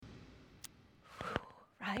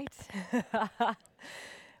right.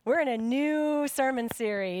 We're in a new sermon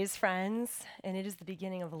series, friends, and it is the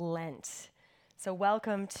beginning of Lent. So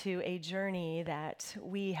welcome to a journey that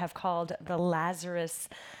we have called The Lazarus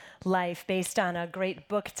Life, based on a great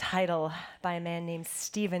book title by a man named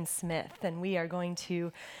Stephen Smith. And we are going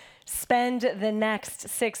to spend the next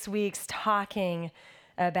 6 weeks talking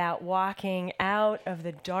about walking out of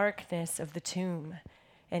the darkness of the tomb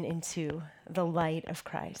and into the light of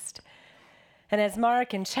Christ. And as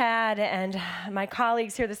Mark and Chad and my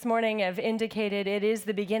colleagues here this morning have indicated, it is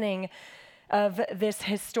the beginning of this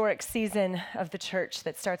historic season of the church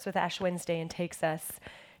that starts with Ash Wednesday and takes us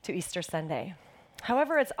to Easter Sunday.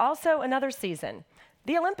 However, it's also another season,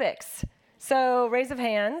 the Olympics. So raise of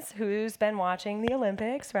hands, who's been watching the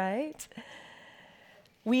Olympics, right?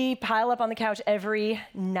 We pile up on the couch every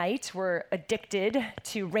night. We're addicted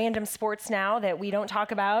to random sports now that we don't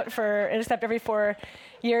talk about except every 4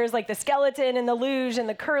 years, like the skeleton and the luge and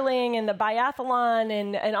the curling and the biathlon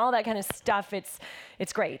and all that kind of stuff.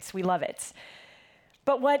 It's great. We love it.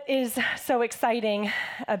 But what is so exciting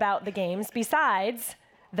about the games, besides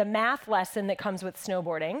the math lesson that comes with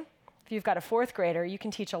snowboarding? If you've got a fourth grader, you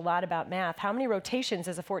can teach a lot about math. How many rotations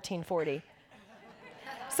is a 1440?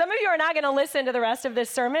 Some of you are not going to listen to the rest of this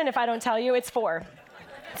sermon if I don't tell you it's 4.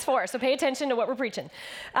 It's 4, so pay attention to what we're preaching.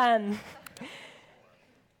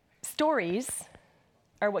 Stories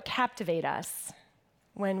are what captivate us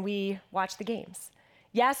when we watch the games.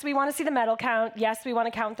 Yes, we want to see the medal count. Yes, we want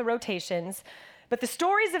to count the rotations. But the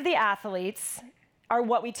stories of the athletes are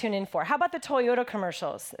what we tune in for. How about the Toyota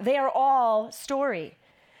commercials? They are all story.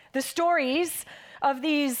 The stories of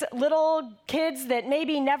these little kids that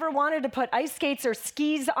maybe never wanted to put ice skates or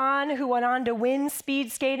skis on, who went on to win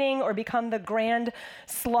speed skating or become the grand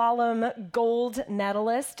slalom gold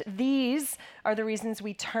medalist. These are the reasons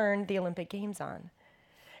we turn the Olympic Games on.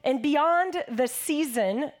 And beyond the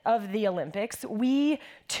season of the Olympics, we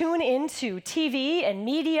tune into TV and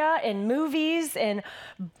media and movies, and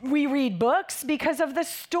we read books because of the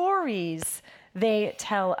stories they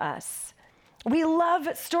tell us. We love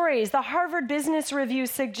stories. The Harvard Business Review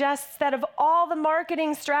suggests that of all the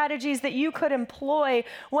marketing strategies that you could employ,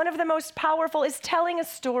 one of the most powerful is telling a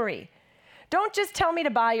story. Don't just tell me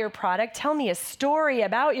to buy your product, tell me a story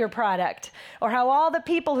about your product, or how all the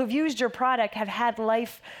people who've used your product have had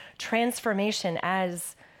life transformation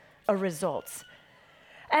as a result.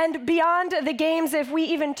 And beyond the games, if we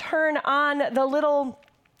even turn on the little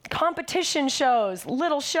competition shows,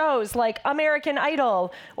 little shows like American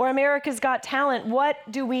Idol or America's Got Talent, what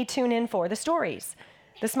do we tune in for? The stories.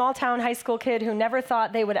 The small town high school kid who never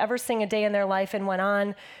thought they would ever sing a day in their life and went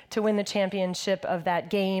on to win the championship of that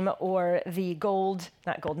game, or the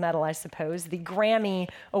not gold medal, I suppose, the Grammy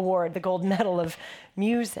Award, the gold medal of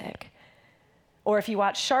music. Or if you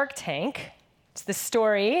watch Shark Tank, it's the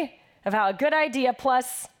story of how a good idea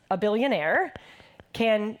plus a billionaire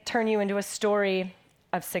can turn you into a story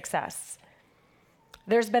of success.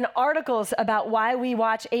 There's been articles about why we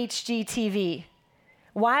watch HGTV,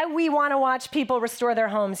 why we want to watch people restore their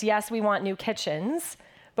homes. Yes, we want new kitchens,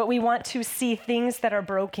 but we want to see things that are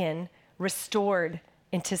broken restored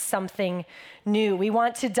into something new. We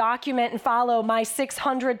want to document and follow my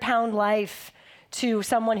 600-pound life to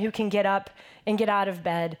someone who can get up and get out of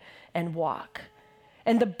bed and walk.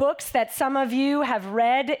 And the books that some of you have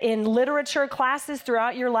read in literature classes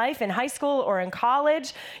throughout your life, in high school or in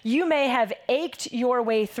college, you may have ached your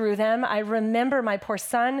way through them. I remember my poor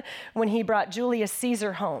son when he brought Julius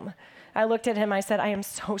Caesar home. I looked at him, I said, "I am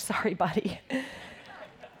so sorry, buddy."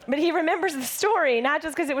 But he remembers the story, not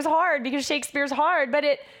just because it was hard, because Shakespeare's hard, but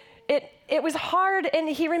it was hard, and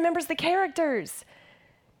he remembers the characters.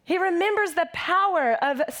 He remembers the power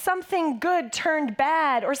of something good turned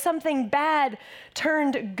bad, or something bad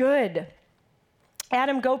turned good.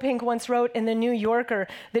 Adam Gopink once wrote in The New Yorker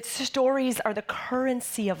that stories are the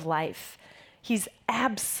currency of life. He's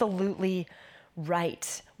absolutely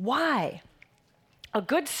right. Why? A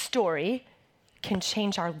good story can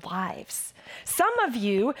change our lives. Some of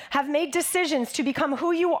you have made decisions to become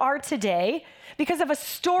who you are today because of a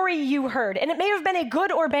story you heard. And it may have been a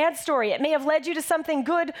good or bad story. It may have led you to something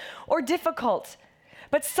good or difficult.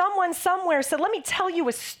 But someone somewhere said, "Let me tell you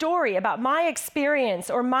a story about my experience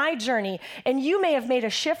or my journey." And you may have made a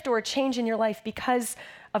shift or a change in your life because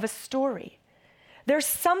of a story. There's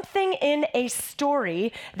something in a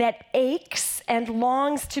story that aches and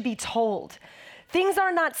longs to be told. Things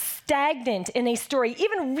are not stagnant in a story.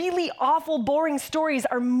 Even really awful, boring stories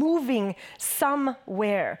are moving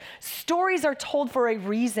somewhere. Stories are told for a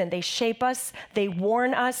reason. They shape us, they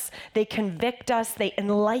warn us, they convict us, they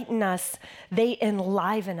enlighten us, they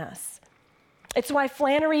enliven us. It's why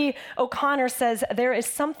Flannery O'Connor says there is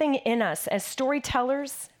something in us as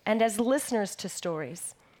storytellers and as listeners to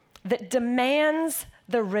stories that demands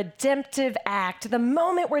the redemptive act, the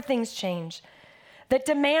moment where things change, that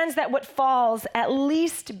demands that what falls at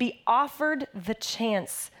least be offered the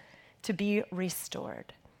chance to be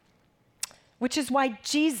restored. Which is why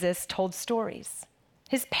Jesus told stories.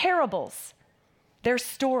 His parables, they're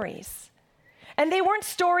stories. And they weren't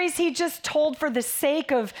stories he just told for the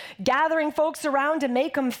sake of gathering folks around to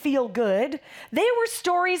make them feel good. They were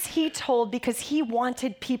stories he told because he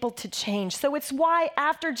wanted people to change. So it's why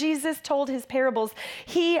after Jesus told his parables,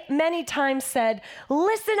 he many times said,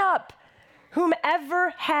 "Listen up,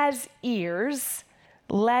 whomever has ears,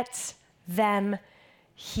 let them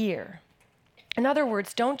hear." In other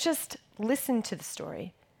words, don't just listen to the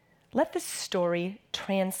story. Let the story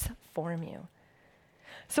transform you.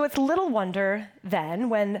 So it's little wonder then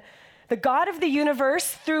when the God of the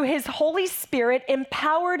universe, through his Holy Spirit,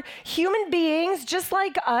 empowered human beings just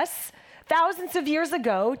like us thousands of years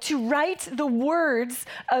ago to write the words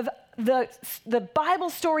of the Bible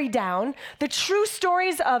story down, the true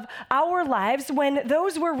stories of our lives. When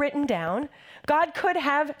those were written down, God could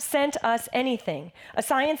have sent us anything: a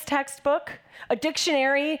science textbook, a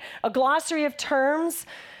dictionary, a glossary of terms,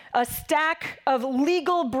 a stack of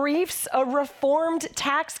legal briefs, a reformed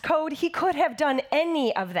tax code. He could have done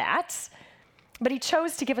any of that, but he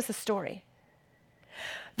chose to give us a story.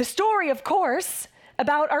 The story, of course,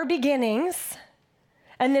 about our beginnings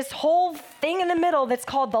and this whole thing in the middle that's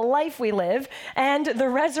called the life we live and the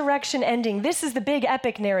resurrection ending. This is the big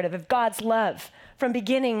epic narrative of God's love from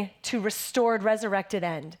beginning to restored, resurrected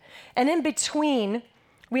end. And in between,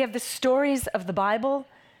 we have the stories of the Bible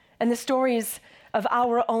and the stories of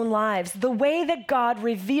our own lives. The way that God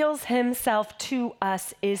reveals himself to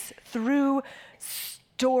us is through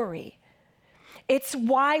story. It's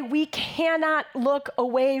why we cannot look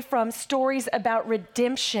away from stories about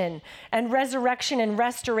redemption and resurrection and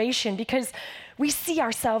restoration, because we see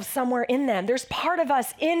ourselves somewhere in them. There's part of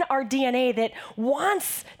us in our DNA that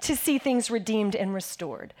wants to see things redeemed and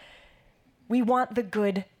restored. We want the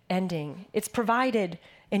good ending. It's provided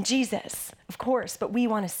in Jesus, of course, but we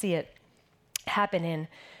want to see it happen in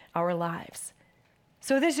our lives.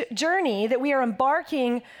 So this journey that we are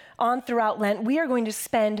embarking on throughout Lent, we are going to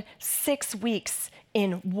spend 6 weeks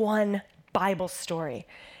in one Bible story.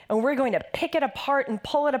 And we're going to pick it apart and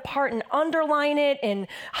pull it apart and underline it and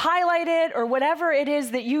highlight it, or whatever it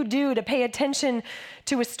is that you do to pay attention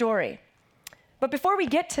to a story. But before we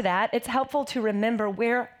get to that, it's helpful to remember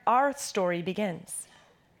where our story begins.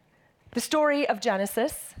 The story of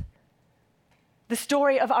Genesis, the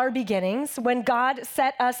story of our beginnings, when God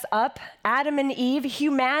set us up, Adam and Eve,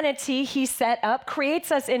 humanity he set up,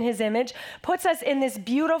 creates us in his image, puts us in this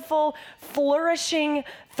beautiful, flourishing,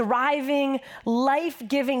 thriving,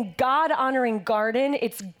 life-giving, God-honoring garden.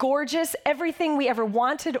 It's gorgeous. Everything we ever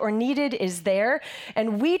wanted or needed is there.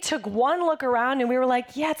 And we took one look around and we were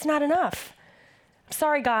like, yeah, it's not enough. I'm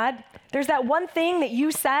sorry, God. There's that one thing that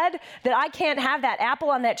you said that I can't have, that apple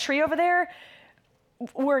on that tree over there.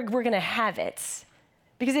 We're going to have it.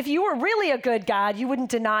 Because if you were really a good God, you wouldn't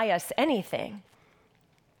deny us anything.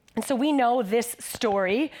 And so we know this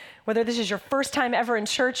story, whether this is your first time ever in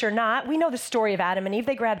church or not, we know the story of Adam and Eve.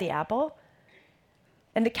 They grabbed the apple.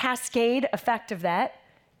 And the cascade effect of that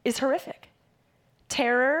is horrific.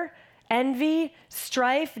 Terror, envy,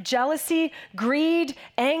 strife, jealousy, greed,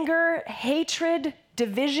 anger, hatred,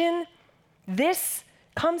 division. This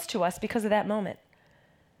comes to us because of that moment.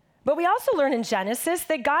 But we also learn in Genesis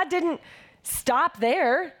that God didn't stop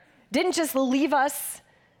there, didn't just leave us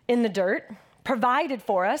in the dirt, provided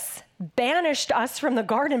for us, banished us from the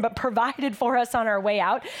garden, but provided for us on our way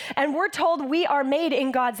out. And we're told we are made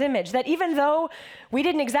in God's image, that even though we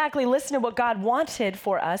didn't exactly listen to what God wanted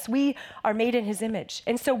for us, we are made in his image.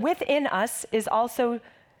 And so within us is also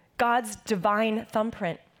God's divine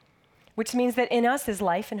thumbprint, which means that in us is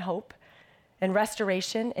life and hope and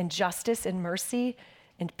restoration and justice and mercy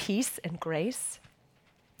and peace and grace.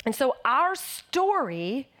 And so our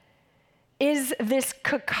story is this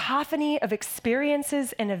cacophony of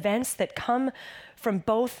experiences and events that come from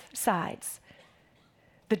both sides,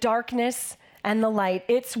 the darkness and the light.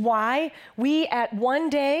 It's why we at one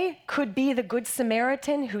day could be the Good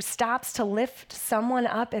Samaritan who stops to lift someone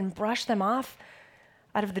up and brush them off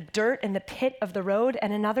out of the dirt and the pit of the road,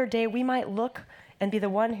 and another day we might look and be the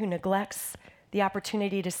one who neglects the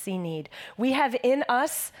opportunity to see need. We have in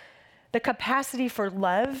us the capacity for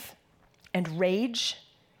love and rage.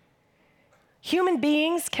 Human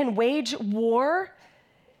beings can wage war.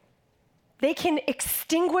 They can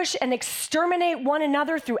extinguish and exterminate one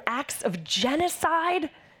another through acts of genocide.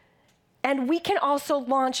 And we can also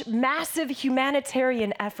launch massive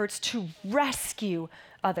humanitarian efforts to rescue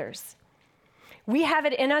others. We have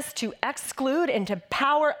it in us to exclude and to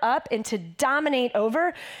power up and to dominate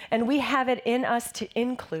over, and we have it in us to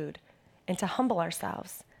include and to humble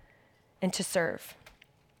ourselves and to serve.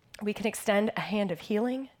 We can extend a hand of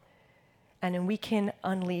healing, and then we can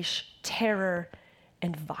unleash terror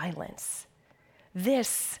and violence.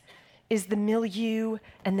 This is the milieu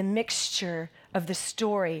and the mixture of the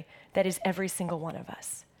story that is every single one of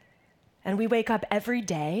us. And we wake up every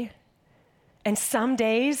day, and some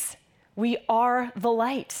days we are the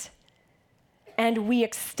light, and we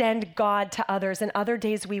extend God to others, and other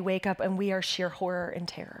days we wake up and we are sheer horror and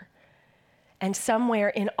terror. And somewhere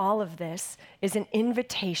in all of this is an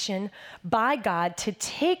invitation by God to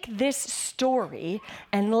take this story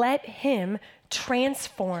and let him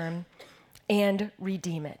transform and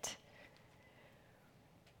redeem it.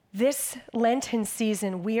 This Lenten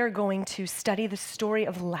season, we are going to study the story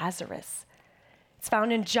of Lazarus. It's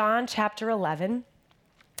found in John chapter 11,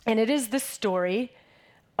 and it is the story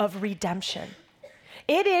of redemption.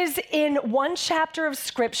 It is in one chapter of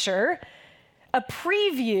Scripture, a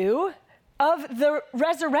preview of the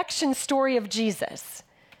resurrection story of Jesus.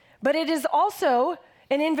 But it is also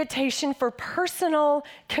an invitation for personal,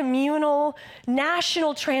 communal,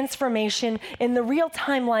 national transformation in the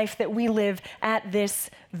real-time life that we live at this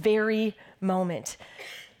very moment.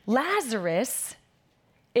 Lazarus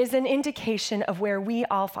is an indication of where we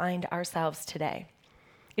all find ourselves today.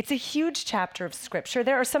 It's a huge chapter of Scripture.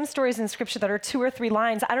 There are some stories in Scripture that are 2 or 3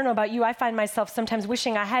 lines. I don't know about you, I find myself sometimes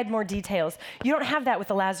wishing I had more details. You don't have that with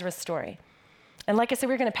the Lazarus story. And like I said,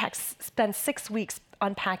 we're going to spend 6 weeks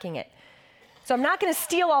unpacking it. So I'm not going to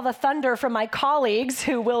steal all the thunder from my colleagues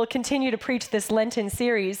who will continue to preach this Lenten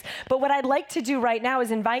series. But what I'd like to do right now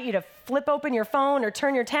is invite you to flip open your phone or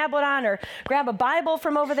turn your tablet on or grab a Bible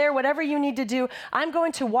from over there, whatever you need to do. I'm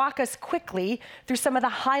going to walk us quickly through some of the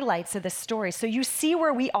highlights of this story so you see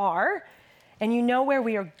where we are and you know where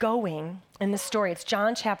we are going in the story. It's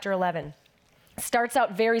John chapter 11. It starts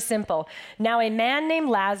out very simple. Now a man named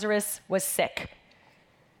Lazarus was sick.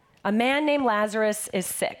 A man named Lazarus is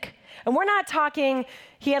sick. And we're not talking,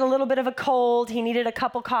 he had a little bit of a cold, he needed a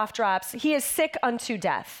couple cough drops. He is sick unto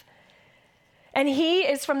death. And he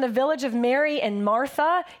is from the village of Mary and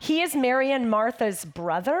Martha. He is Mary and Martha's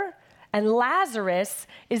brother. And Lazarus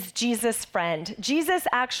is Jesus' friend. Jesus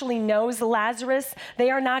actually knows Lazarus. They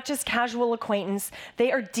are not just casual acquaintance.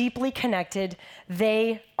 They are deeply connected.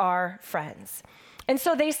 They are friends. And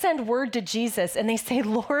so they send word to Jesus and they say,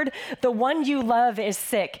 Lord, the one you love is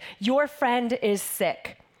sick. Your friend is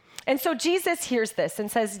sick. And so Jesus hears this and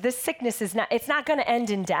says, this sickness it's not going to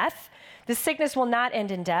end in death. This sickness will not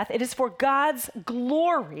end in death. It is for God's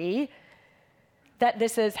glory that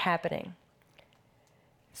this is happening.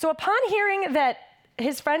 So upon hearing that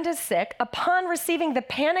his friend is sick, upon receiving the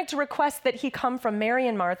panicked request that he come from Mary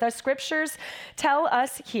and Martha, scriptures tell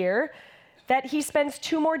us here that he spends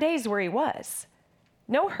 2 more days where he was.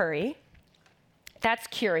 No hurry. That's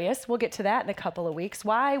curious. We'll get to that in a couple of weeks.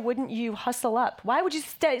 Why wouldn't you hustle up? Why would you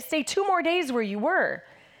stay 2 more days where you were?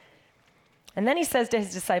 And then he says to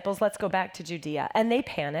his disciples, let's go back to Judea. And they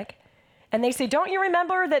panic. And they say, don't you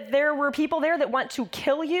remember that there were people there that want to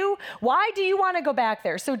kill you? Why do you want to go back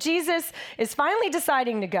there? So Jesus is finally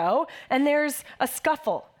deciding to go, and there's a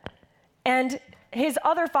scuffle. And his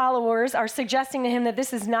other followers are suggesting to him that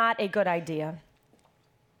this is not a good idea.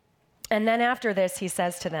 And then after this, he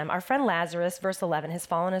says to them, our friend Lazarus, verse 11, has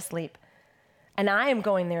fallen asleep, and I am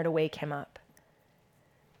going there to wake him up.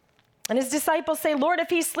 And his disciples say, Lord, if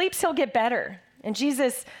he sleeps, he'll get better. And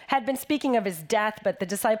Jesus had been speaking of his death, but the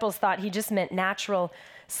disciples thought he just meant natural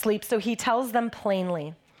sleep. So he tells them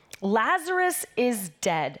plainly, Lazarus is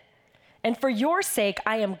dead. And for your sake,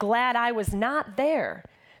 I am glad I was not there,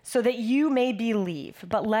 so that you may believe.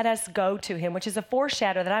 But let us go to him, which is a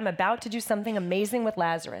foreshadow that I'm about to do something amazing with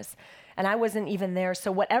Lazarus. And I wasn't even there.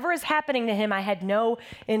 So whatever is happening to him, I had no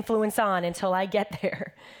influence on until I get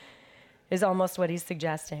there, is almost what he's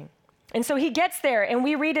suggesting. And so he gets there, and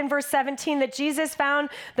we read in verse 17 that Jesus found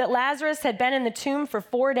that Lazarus had been in the tomb for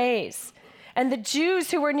 4 days. And the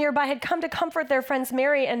Jews who were nearby had come to comfort their friends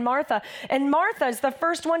Mary and Martha. And Martha is the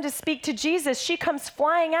first one to speak to Jesus. She comes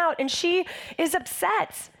flying out, and she is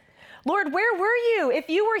upset. Lord, where were you? If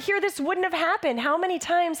you were here, this wouldn't have happened. How many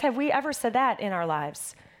times have we ever said that in our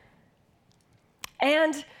lives?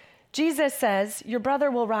 And Jesus says, your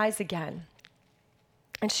brother will rise again.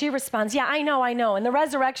 And she responds, yeah, I know. And the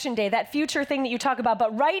resurrection day, that future thing that you talk about,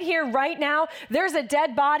 but right here, right now, there's a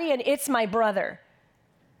dead body and it's my brother.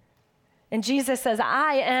 And Jesus says,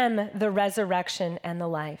 I am the resurrection and the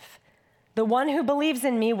life. The one who believes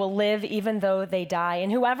in me will live even though they die,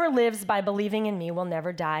 and whoever lives by believing in me will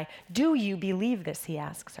never die. Do you believe this?" he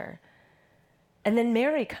asks her. And then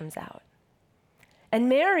Mary comes out. And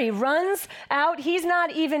Mary runs out. He's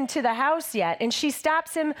not even to the house yet. And she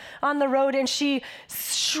stops him on the road and she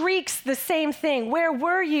shrieks the same thing. "Where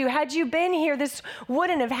were you? Had you been here, this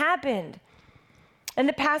wouldn't have happened." And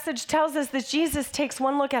the passage tells us that Jesus takes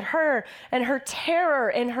one look at her and her terror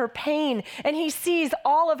and her pain, and he sees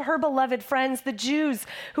all of her beloved friends, the Jews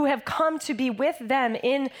who have come to be with them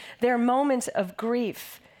in their moment of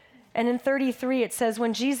grief. And in 33, it says,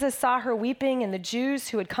 when Jesus saw her weeping and the Jews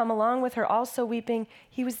who had come along with her also weeping,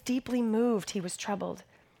 he was deeply moved. He was troubled.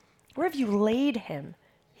 "Where have you laid him?"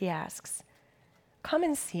 he asks. "Come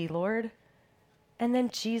and see, Lord." And then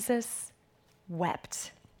Jesus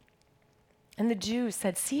wept. And the Jews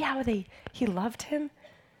said, "See how he loved him?"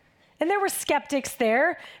 And there were skeptics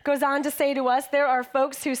there. Goes on to say to us, there are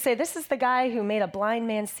folks who say, this is the guy who made a blind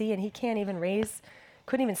man see and he couldn't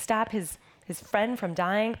even stop his friend from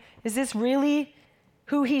dying. Is this really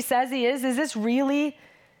who he says he is? Is this really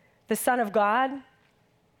the Son of God?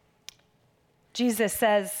 Jesus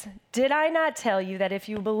says, "Did I not tell you that if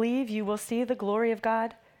you believe, you will see the glory of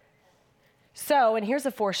God?" So, and here's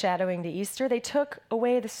a foreshadowing to Easter, they took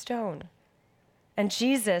away the stone. And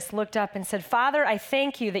Jesus looked up and said, "Father, I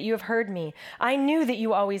thank you that you have heard me. I knew that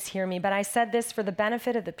you always hear me, but I said this for the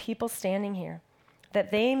benefit of the people standing here,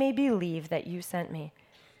 that they may believe that you sent me."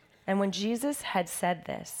 And when Jesus had said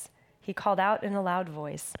this, he called out in a loud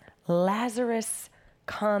voice, "Lazarus,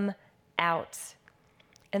 come out."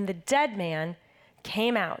 And the dead man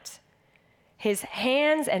came out, his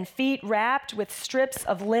hands and feet wrapped with strips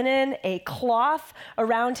of linen, a cloth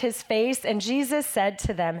around his face. And Jesus said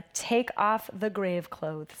to them, "Take off the grave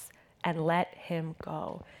clothes and let him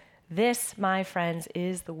go." This, my friends,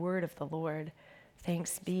 is the word of the Lord.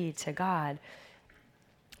 Thanks be to God.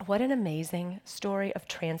 What an amazing story of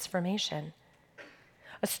transformation.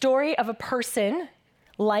 A story of a person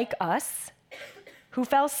like us who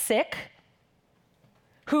fell sick,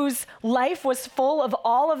 whose life was full of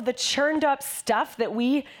all of the churned up stuff that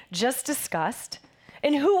we just discussed,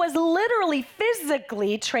 and who was literally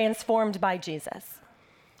physically transformed by Jesus.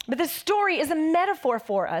 But this story is a metaphor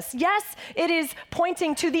for us. Yes, it is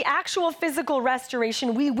pointing to the actual physical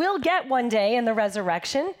restoration we will get one day in the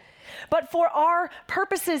resurrection. But for our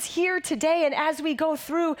purposes here today and as we go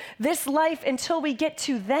through this life until we get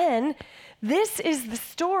to then, this is the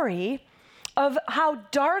story of how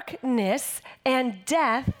darkness and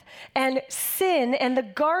death and sin and the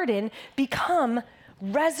garden become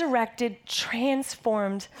resurrected,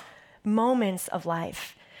 transformed moments of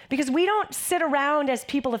life. Because we don't sit around as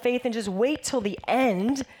people of faith and just wait till the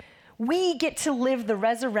end. We get to live the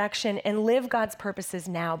resurrection and live God's purposes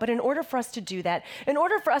now. But in order for us to do that, in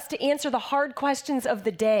order for us to answer the hard questions of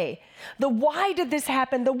the day, the why did this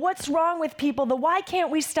happen, the what's wrong with people, the why can't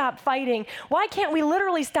we stop fighting, why can't we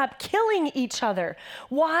literally stop killing each other?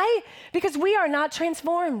 Why? Because we are not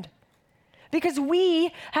transformed. Because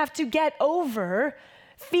we have to get over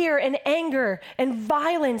fear and anger and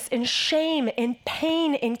violence and shame and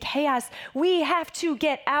pain and chaos. We have to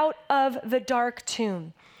get out of the dark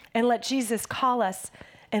tomb and let Jesus call us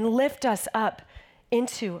and lift us up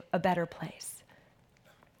into a better place.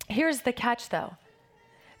 Here's the catch, though.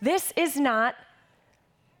 This is not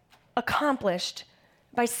accomplished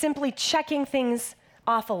by simply checking things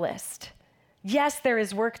off a list. Yes, there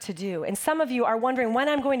is work to do. And some of you are wondering when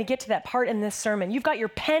I'm going to get to that part in this sermon. You've got your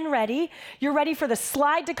pen ready. You're ready for the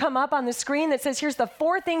slide to come up on the screen that says, here's the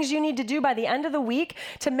 4 things you need to do by the end of the week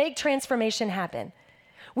to make transformation happen.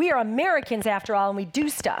 We are Americans, after all, and we do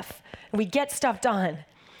stuff, and we get stuff done.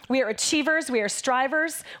 We are achievers. We are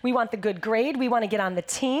strivers. We want the good grade. We want to get on the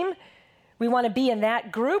team. We want to be in that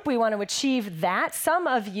group. We want to achieve that. Some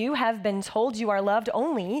of you have been told you are loved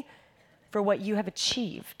only for what you have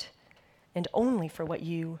achieved and only for what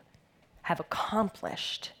you have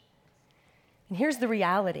accomplished. And here's the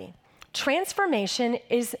reality. Transformation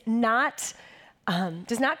is not,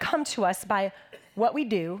 does not come to us by what we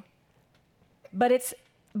do, but it's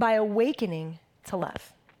by awakening to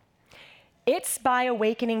love. It's by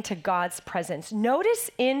awakening to God's presence. Notice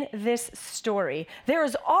in this story, there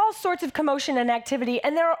is all sorts of commotion and activity,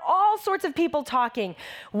 and there are all sorts of people talking.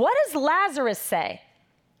 What does Lazarus say?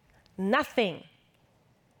 Nothing.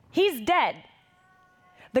 He's dead.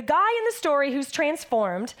 The guy in the story who's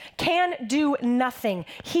transformed can do nothing.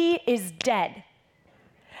 He is dead.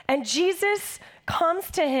 And Jesus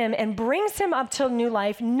comes to him and brings him up to new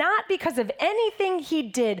life, not because of anything he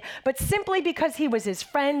did, but simply because he was his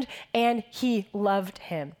friend and he loved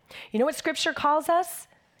him. You know what Scripture calls us?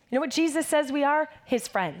 You know what Jesus says we are? His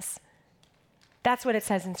friends. That's what it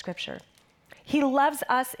says in Scripture. He loves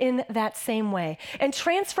us in that same way. And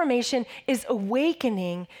transformation is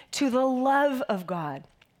awakening to the love of God.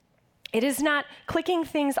 It is not clicking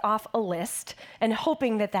things off a list and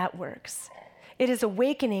hoping that that works. It is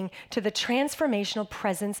awakening to the transformational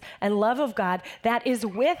presence and love of God that is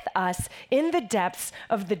with us in the depths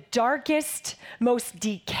of the darkest, most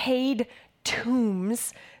decayed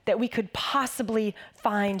tombs that we could possibly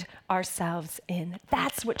find ourselves in.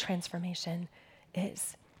 That's what transformation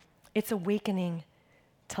is. It's awakening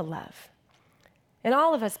to love. And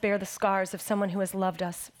all of us bear the scars of someone who has loved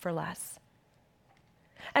us for less.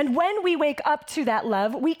 And when we wake up to that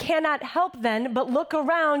love, we cannot help then but look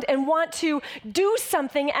around and want to do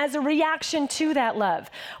something as a reaction to that love.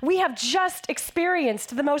 We have just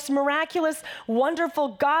experienced the most miraculous, wonderful,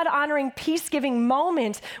 God-honoring, peace-giving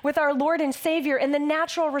moment with our Lord and Savior. And the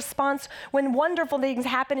natural response when wonderful things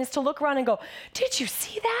happen is to look around and go, "Did you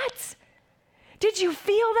see that? Did you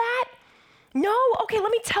feel that? No? Okay,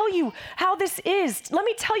 let me tell you how this is. Let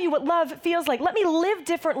me tell you what love feels like. Let me live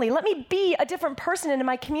differently. Let me be a different person in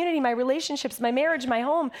my community, my relationships, my marriage, my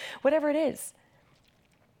home, whatever it is."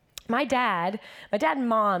 My dad and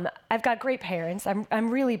mom, I've got great parents. I'm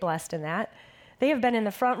really blessed in that. They have been in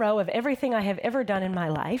the front row of everything I have ever done in my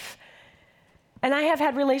life. And I have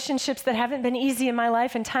had relationships that haven't been easy in my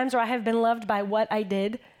life and times where I have been loved by what I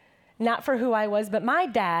did, not for who I was, but my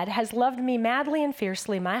dad has loved me madly and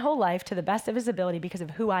fiercely my whole life to the best of his ability because of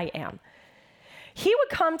who I am. He would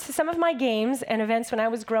come to some of my games and events when I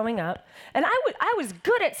was growing up, and I was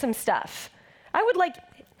good at some stuff. I would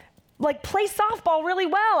like play softball really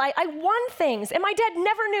well. I won things, and my dad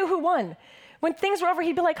never knew who won. When things were over,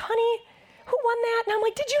 he'd be like, "Honey, who won that?" And I'm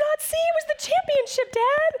like, "Did you not see? It was the championship,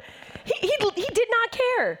 Dad." He did not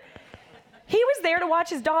care. He was there to watch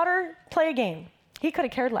his daughter play a game. He could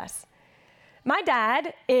have cared less. My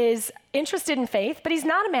dad is interested in faith, but he's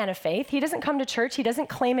not a man of faith. He doesn't come to church. He doesn't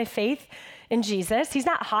claim a faith in Jesus. He's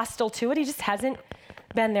not hostile to it. He just hasn't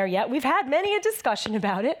been there yet. We've had many a discussion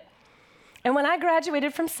about it. And when I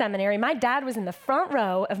graduated from seminary, my dad was in the front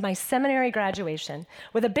row of my seminary graduation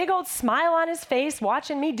with a big old smile on his face,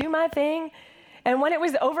 watching me do my thing. And when it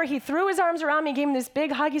was over, he threw his arms around me, gave me this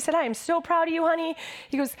big hug. He said, "I am so proud of you, honey."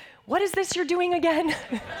 He goes, "What is this you're doing again?"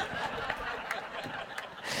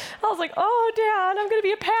 I was like, "Oh, Dad, I'm going to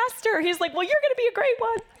be a pastor." He's like, "Well, you're going to be a great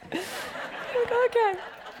one." I'm like, "Okay."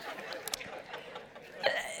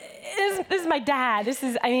 This is my dad.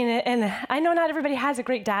 And I know not everybody has a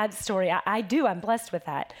great dad story. I do. I'm blessed with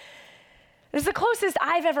that. This is the closest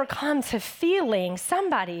I've ever come to feeling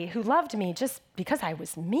somebody who loved me just because I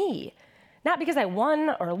was me. Not because I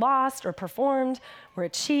won or lost or performed or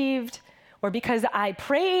achieved, or because I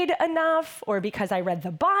prayed enough, or because I read the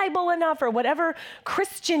Bible enough, or whatever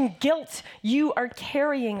Christian guilt you are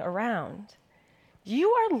carrying around. You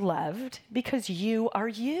are loved because you are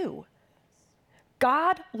you.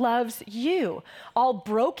 God loves you, all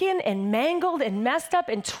broken and mangled and messed up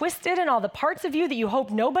and twisted, and all the parts of you that you hope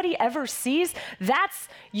nobody ever sees. That's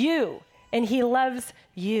you, and he loves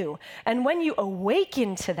you. And when you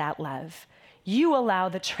awaken to that love, you allow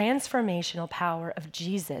the transformational power of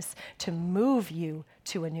Jesus to move you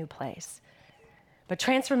to a new place. But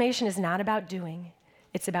transformation is not about doing,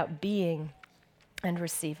 it's about being and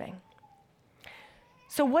receiving.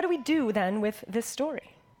 So what do we do then with this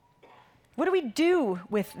story? What do we do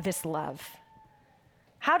with this love?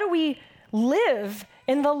 How do we live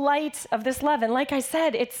in the light of this love? And like I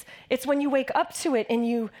said, it's when you wake up to it and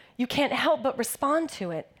you can't help but respond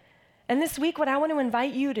to it. And this week, what I want to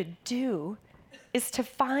invite you to do is to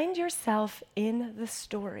find yourself in the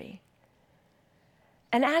story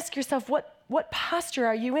and ask yourself, what posture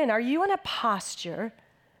are you in? Are you in a posture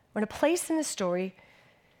or in a place in the story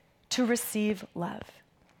to receive love?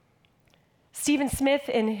 Stephen Smith,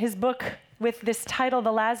 in his book with this title,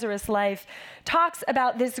 The Lazarus Life, talks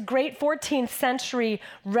about this great 14th century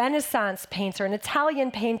Renaissance painter, an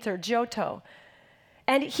Italian painter, Giotto.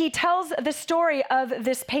 And he tells the story of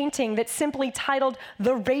this painting that's simply titled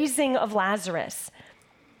The Raising of Lazarus.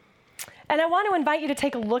 And I want to invite you to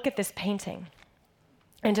take a look at this painting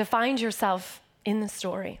and to find yourself in the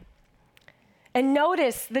story. And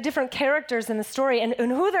notice the different characters in the story and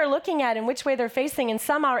who they're looking at and which way they're facing. And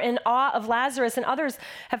some are in awe of Lazarus, and others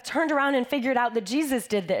have turned around and figured out that Jesus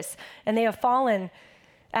did this, and they have fallen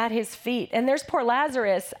at his feet. And there's poor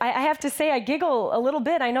Lazarus. I have to say, I giggle a little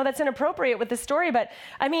bit. I know that's inappropriate with the story, but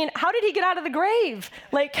I mean, how did he get out of the grave?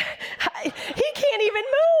 Like, he can't even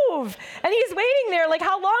move. And he's waiting there. Like,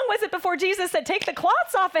 how long was it before Jesus said, "Take the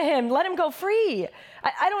cloths off of him, let him go free"?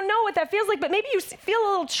 I don't know what that feels like, but maybe you feel a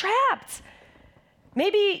little trapped.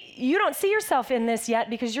 Maybe you don't see yourself in this yet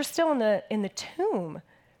because you're still in the tomb.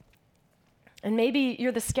 And maybe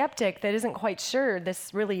you're the skeptic that isn't quite sure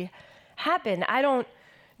this really happened. I don't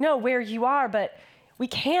know where you are, but we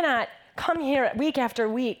cannot come here week after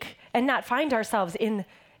week and not find ourselves in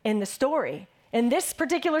the story. In this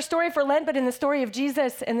particular story for Lent, but in the story of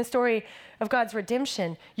Jesus and the story of God's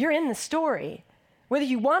redemption, you're in the story. Whether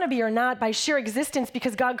you want to be or not, by sheer existence,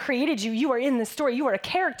 because God created you, you are in the story. You are a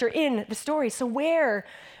character in the story. So where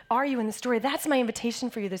are you in the story? That's my invitation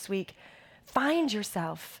for you this week. Find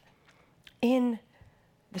yourself in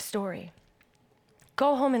the story.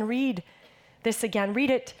 Go home and read this again. Read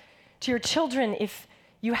it to your children if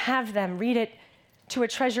you have them. Read it to a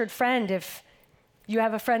treasured friend if you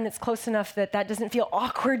have a friend that's close enough that doesn't feel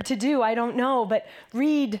awkward to do. I don't know, but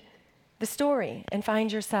read the story and find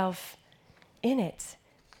yourself in it.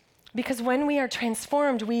 Because when we are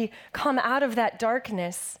transformed, we come out of that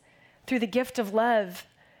darkness through the gift of love,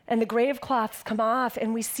 and the grave cloths come off,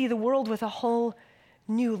 and we see the world with a whole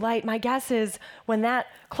new light. My guess is when that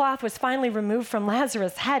cloth was finally removed from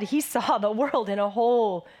Lazarus' head, he saw the world in a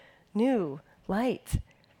whole new light.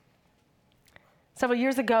 Several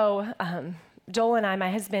years ago, Joel and I,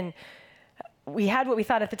 my husband, we had what we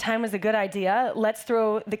thought at the time was a good idea. Let's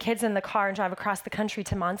throw the kids in the car and drive across the country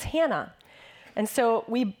to Montana. And so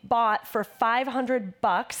we bought for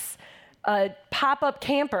 $500 a pop-up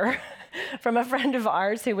camper from a friend of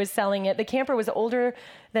ours who was selling it. The camper was older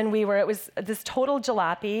than we were. It was this total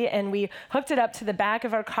jalopy, and we hooked it up to the back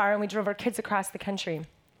of our car, and we drove our kids across the country.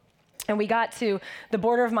 And we got to the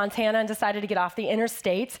border of Montana and decided to get off the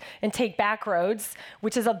interstate and take back roads,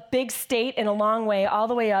 which is a big state and a long way, all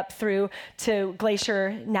the way up through to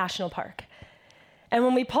Glacier National Park. And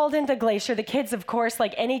when we pulled into Glacier, the kids, of course,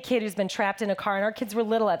 like any kid who's been trapped in a car, and our kids were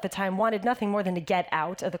little at the time, wanted nothing more than to get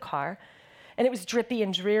out of the car. And it was drippy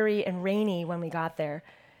and dreary and rainy when we got there.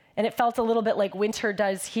 And it felt a little bit like winter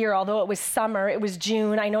does here, although it was summer. It was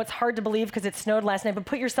June. I know it's hard to believe because it snowed last night, but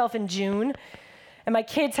put yourself in June. And my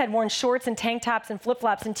kids had worn shorts and tank tops and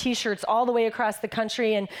flip-flops and T-shirts all the way across the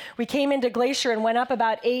country. And we came into Glacier and went up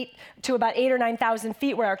about 8 or 9,000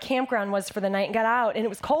 feet where our campground was for the night and got out. And it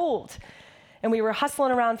was cold. And we were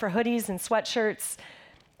hustling around for hoodies and sweatshirts.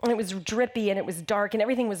 And it was drippy and it was dark and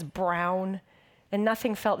everything was brown. And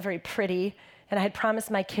nothing felt very pretty. And I had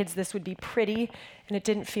promised my kids this would be pretty, and it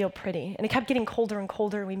didn't feel pretty. And it kept getting colder and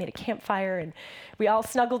colder. We made a campfire, and we all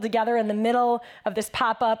snuggled together in the middle of this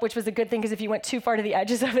pop-up, which was a good thing, because if you went too far to the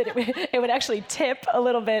edges of it, it would actually tip a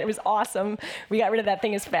little bit. It was awesome. We got rid of that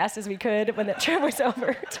thing as fast as we could when the trip was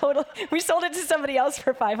over. Totally. We sold it to somebody else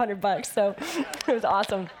for $500, so it was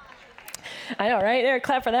awesome. I know, right? There,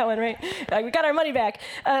 clap for that one, right? We got our money back.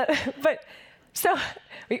 So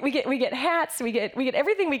we get hats, we get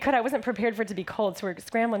everything we could. I wasn't prepared for it to be cold, so we're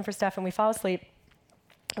scrambling for stuff, and we fall asleep.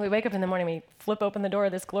 And we wake up in the morning, we flip open the door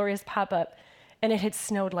of this glorious pop-up, and it had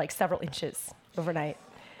snowed like several inches overnight.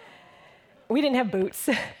 We didn't have boots.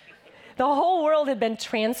 The whole world had been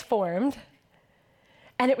transformed,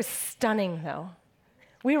 and it was stunning, though.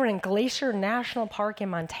 We were in Glacier National Park in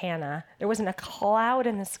Montana. There wasn't a cloud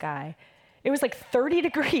in the sky. It was like 30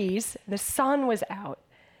 degrees. The sun was out.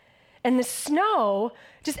 And the snow,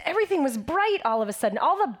 just everything was bright all of a sudden.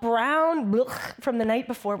 All the brown from the night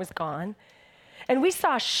before was gone. And we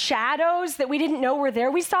saw shadows that we didn't know were there.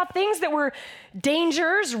 We saw things that were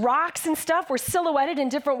dangers, rocks and stuff were silhouetted in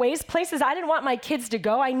different ways, places I didn't want my kids to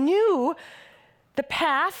go. I knew the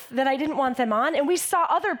path that I didn't want them on, and we saw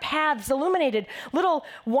other paths illuminated, little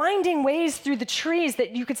winding ways through the trees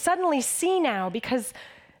that you could suddenly see now because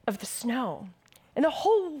of the snow. And the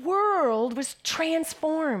whole world was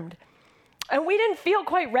transformed. And we didn't feel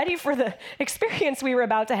quite ready for the experience we were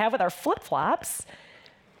about to have with our flip-flops.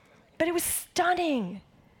 But it was stunning.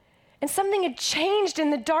 And something had changed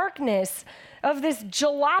in the darkness of this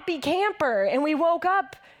jalopy camper. And we woke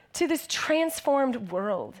up to this transformed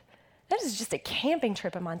world. That is just a camping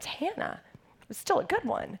trip in Montana. It was still a good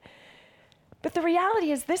one. But the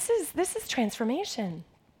reality is this is transformation.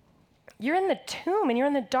 You're in the tomb and you're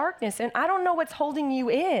in the darkness, and I don't know what's holding you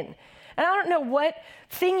in. And I don't know what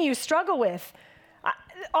thing you struggle with.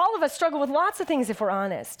 All of us struggle with lots of things if we're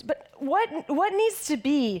honest. But what needs to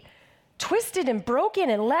be twisted and broken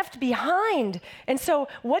and left behind? And so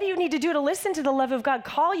what do you need to do to listen to the love of God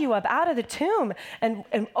call you up out of the tomb and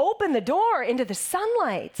open the door into the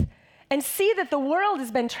sunlight and see that the world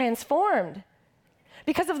has been transformed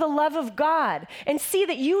because of the love of God, and see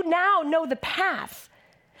that you now know the path,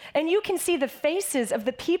 and you can see the faces of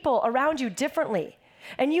the people around you differently.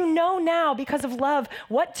 And you know now, because of love,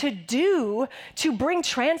 what to do to bring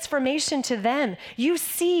transformation to them. You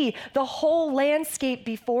see the whole landscape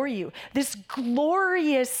before you, this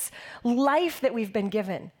glorious life that we've been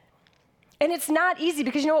given. And it's not easy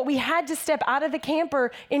because you know what? We had to step out of the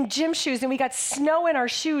camper in gym shoes and we got snow in our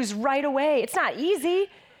shoes right away. It's not easy,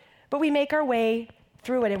 but we make our way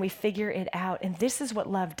through it and we figure it out. And this is what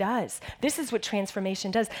love does. This is what transformation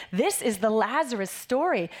does. This is the Lazarus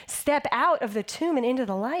story. Step out of the tomb and into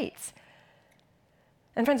the light.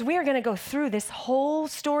 And friends, we are going to go through this whole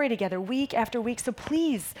story together week after week. So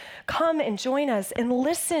please come and join us and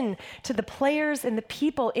listen to the players and the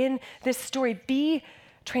people in this story. Be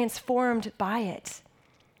transformed by it.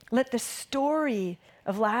 Let the story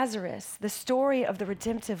of Lazarus, the story of the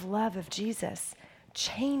redemptive love of Jesus,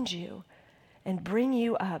 change you and bring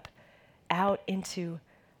you up out into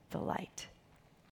the light.